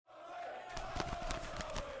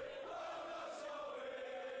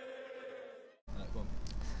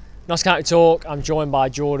Notts County Talk. I'm joined by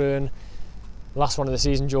Jordan. Last one of the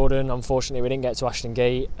season, Jordan. Unfortunately, we didn't get to Ashton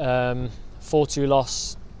Gate. 4-2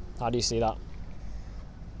 loss. How do you see that?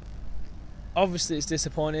 Obviously, it's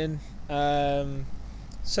disappointing.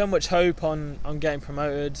 So much hope on getting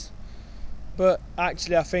promoted, but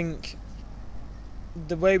actually, I think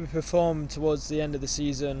the way we performed towards the end of the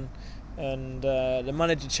season and the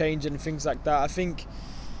manager change and things like that, I think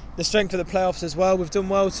the strength of the playoffs as well. We've done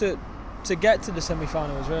well to get to the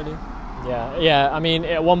semi-finals, really. Yeah. I mean,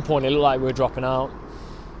 at one point it looked like we were dropping out.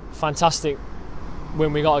 Fantastic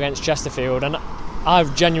win we got against Chesterfield, and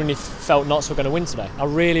I've genuinely felt Notts were going to win today. I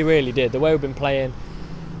really, really did. The way we've been playing,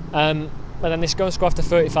 but then they score after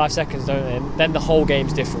 35 seconds, don't they? And then the whole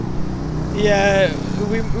game's different. Yeah,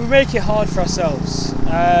 we make it hard for ourselves.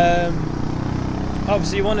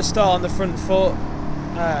 Obviously, you want to start on the front foot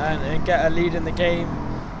and get a lead in the game.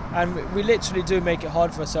 And we literally do make it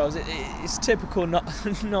hard for ourselves. It's typical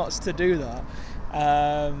Notts to do that,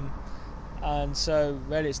 and so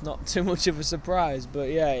really it's not too much of a surprise. But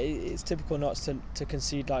yeah, it's typical Notts to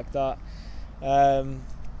concede like that.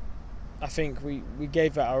 I think we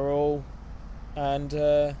gave it our all, and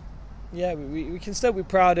yeah, we can still be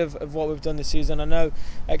proud of what we've done this season. I know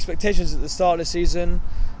expectations at the start of the season,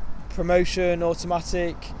 promotion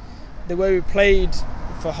automatic, the way we played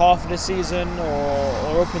for half of the season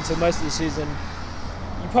or up until most of the season,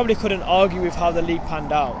 you probably couldn't argue with how the league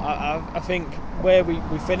panned out. I think where we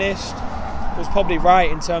finished was probably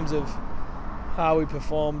right in terms of how we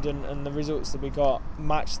performed, and the results that we got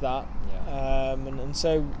matched that. Yeah. And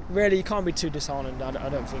so really you can't be too disheartened, I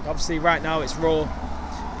don't think. Obviously right now it's raw,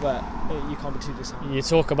 but you can't be too disheartened. You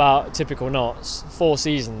talk about typical Notts, 4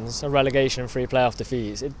 seasons, a relegation, 3 playoff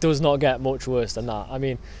defeats. It does not get much worse than that. I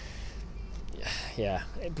mean, yeah,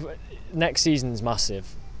 next season's massive.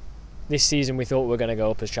 This season we thought we were going to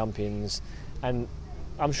go up as champions, and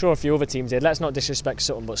I'm sure a few other teams did. Let's not disrespect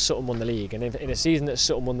Sutton, but Sutton won the league, and in a season that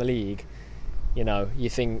Sutton won the league, you know, you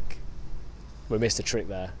think we missed a trick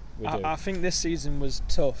there. I think this season was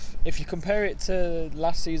tough. If you compare it to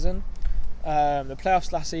last season, the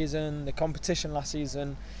playoffs last season, the competition last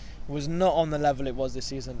season was not on the level it was this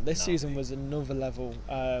season. This season was another level.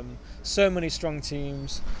 So many strong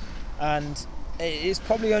teams, and it's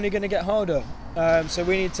probably only going to get harder. So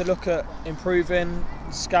we need to look at improving,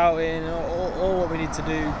 scouting, all what we need to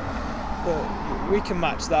do. But we can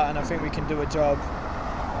match that, and I think we can do a job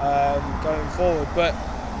going forward. But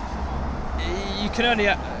you can only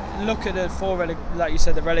look at the 4, like you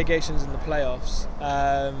said, the relegations and the playoffs.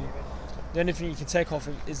 The only thing you can take off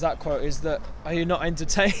is that quote is that, are you not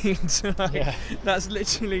entertained? Yeah. That's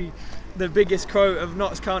literally the biggest quote of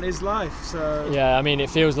Notts County's life. So yeah, I mean, it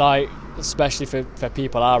feels like, especially for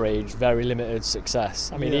people our age, very limited success.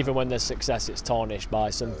 I mean, even when there's success, it's tarnished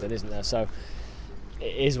by something, isn't there? So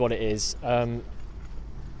it is what it is. I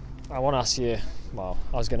want to ask you, well,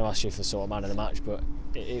 I was going to ask you for sort of man of the match, but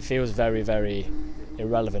it feels very, very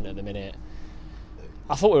irrelevant at the minute.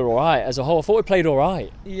 I thought we were alright as a whole. I thought we played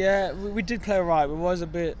alright. Yeah, we did play alright. We was a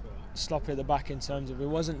bit sloppy at the back in terms of we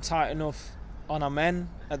wasn't tight enough on our men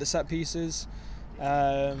at the set pieces.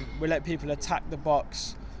 We let people attack the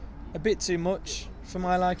box a bit too much for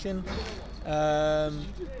my liking.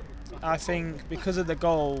 I think because of the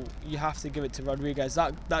goal, you have to give it to Rodriguez.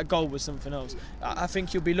 That goal was something else. I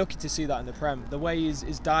think you'll be lucky to see that in the Prem. The way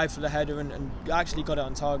he's dived for the header and actually got it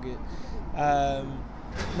on target.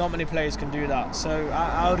 Not many players can do that, so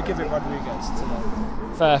I would give it Rodriguez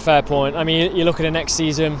today. Fair point. I mean, you look at the next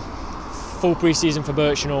season, full pre-season for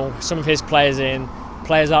Birchnell, some of his players in,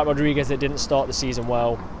 players like Rodriguez that didn't start the season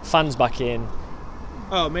well, fans back in.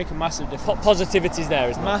 Oh, make a massive difference. Positivity's there,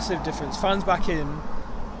 isn't it? Massive difference. Fans back in,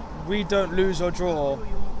 we don't lose or draw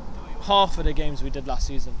half of the games we did last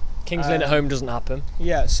season. Kings Lynn at home doesn't happen.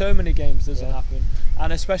 Yeah, so many games doesn't happen,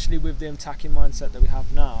 and especially with the attacking mindset that we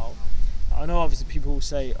have now. I know obviously people will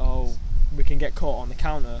say, oh, we can get caught on the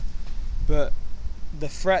counter, but the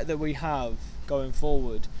threat that we have going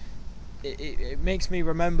forward, it makes me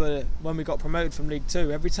remember when we got promoted from League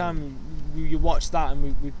 2. Every time you watch that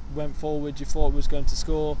and we went forward, you thought we was going to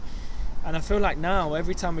score. And I feel like now,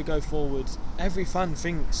 every time we go forward, every fan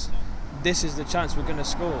thinks this is the chance we're going to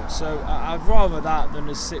score. So I'd rather that than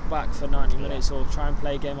just sit back for 90 minutes or try and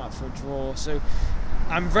play a game out for a draw. So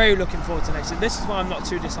I'm very looking forward to next year. This is why I'm not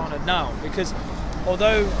too dishonoured now, because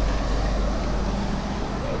although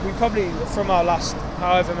we probably, from our last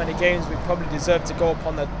however many games, we probably deserve to go up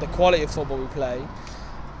on the quality of football we play.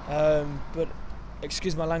 But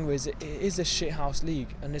excuse my language, it is a shithouse league,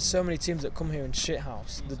 and there's so many teams that come here and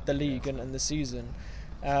shithouse the league and the season.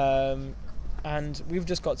 And we've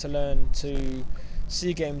just got to learn to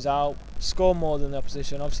see games out, score more than the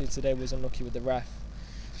opposition. Obviously today was unlucky with the ref.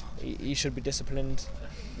 He should be disciplined.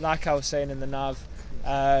 Like I was saying in the nav,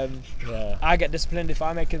 I get disciplined if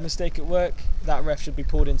I make a mistake at work. That ref should be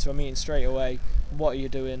pulled into a meeting straight away. What are you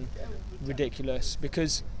doing? Ridiculous.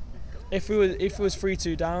 Because if it was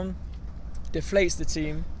 3-2 down, deflates the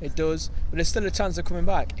team, it does, but there's still a chance of coming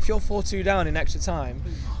back. If you're 4-2 down in extra time,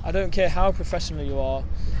 I don't care how professional you are,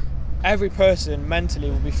 every person mentally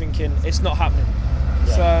will be thinking it's not happening.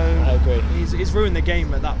 Yeah, so I agree. He's ruined the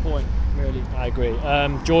game at that point, really. I agree.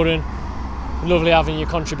 Jordan, lovely having you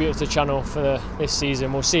contribute to the channel for this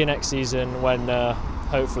season. We'll see you next season when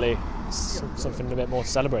hopefully something a bit more to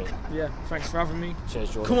celebrate. Yeah, thanks for having me. Cheers,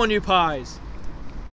 Jordan. Come on, you Pies.